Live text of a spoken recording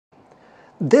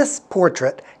This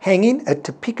portrait, hanging at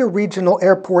Topeka Regional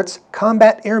Airport's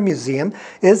Combat Air Museum,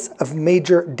 is of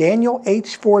Major Daniel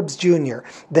H. Forbes, Jr.,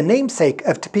 the namesake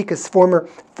of Topeka's former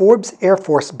Forbes Air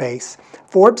Force Base.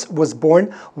 Forbes was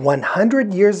born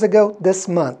 100 years ago this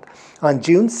month, on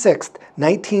June 6,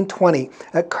 1920,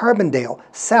 at Carbondale,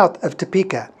 south of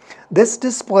Topeka. This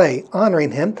display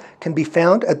honoring him can be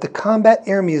found at the Combat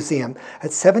Air Museum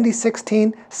at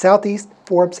 7016 Southeast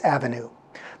Forbes Avenue.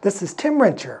 This is Tim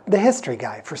Rencher, the history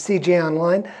guy for CJ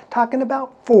Online, talking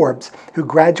about Forbes, who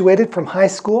graduated from high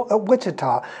school at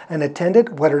Wichita and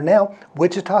attended what are now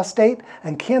Wichita State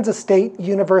and Kansas State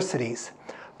universities.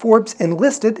 Forbes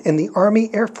enlisted in the Army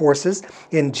Air Forces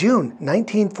in June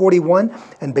 1941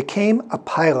 and became a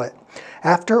pilot.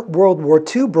 After World War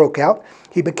II broke out,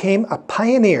 he became a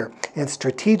pioneer in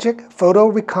strategic photo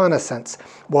reconnaissance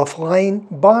while flying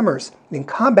bombers in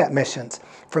combat missions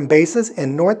from bases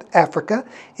in North Africa,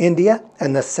 India,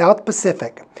 and the South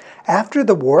Pacific. After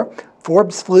the war,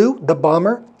 Forbes flew the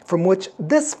bomber from which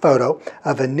this photo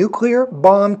of a nuclear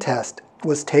bomb test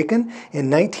was taken in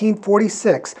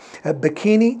 1946 at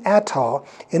Bikini Atoll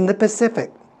in the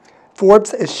Pacific.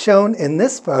 Forbes is shown in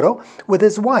this photo with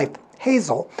his wife,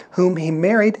 Hazel, whom he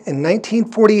married in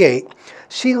 1948.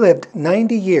 She lived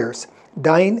 90 years,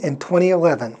 dying in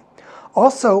 2011.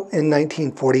 Also in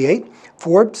 1948,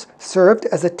 Forbes served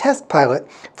as a test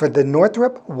pilot for the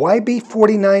Northrop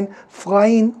YB-49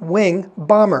 Flying Wing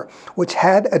bomber, which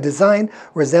had a design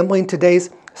resembling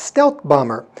today's stealth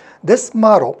bomber. This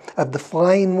model of the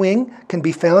Flying Wing can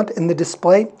be found in the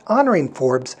display honoring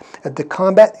Forbes at the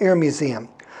Combat Air Museum.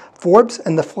 Forbes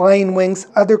and the Flying Wing's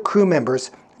other crew members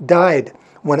died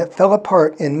when it fell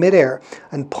apart in midair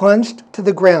and plunged to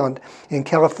the ground in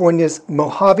California's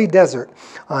Mojave Desert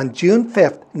on June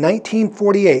 5,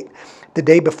 1948, the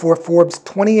day before Forbes'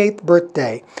 28th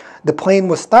birthday. The plane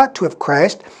was thought to have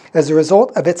crashed as a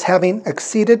result of its having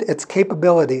exceeded its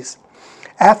capabilities.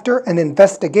 After an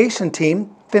investigation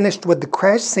team finished with the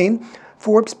crash scene,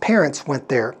 Forbes' parents went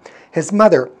there. His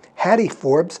mother, Hattie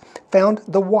Forbes, found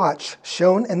the watch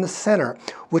shown in the center,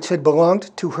 which had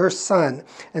belonged to her son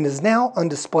and is now on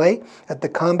display at the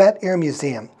Combat Air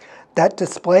Museum. That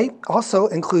display also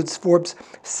includes Forbes'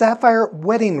 sapphire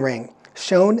wedding ring,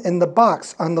 shown in the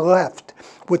box on the left,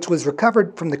 which was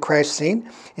recovered from the crash scene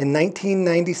in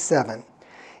 1997.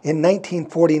 In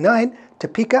 1949,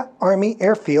 Topeka Army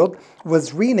Airfield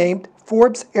was renamed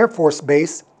Forbes Air Force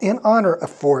Base in honor of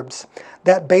Forbes.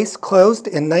 That base closed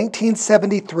in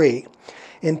 1973.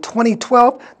 In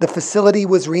 2012, the facility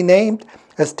was renamed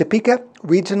as Topeka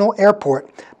Regional Airport,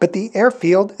 but the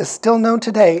airfield is still known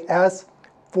today as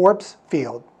Forbes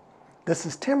Field. This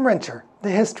is Tim Rencher, the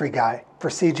history guy for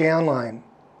CJ Online.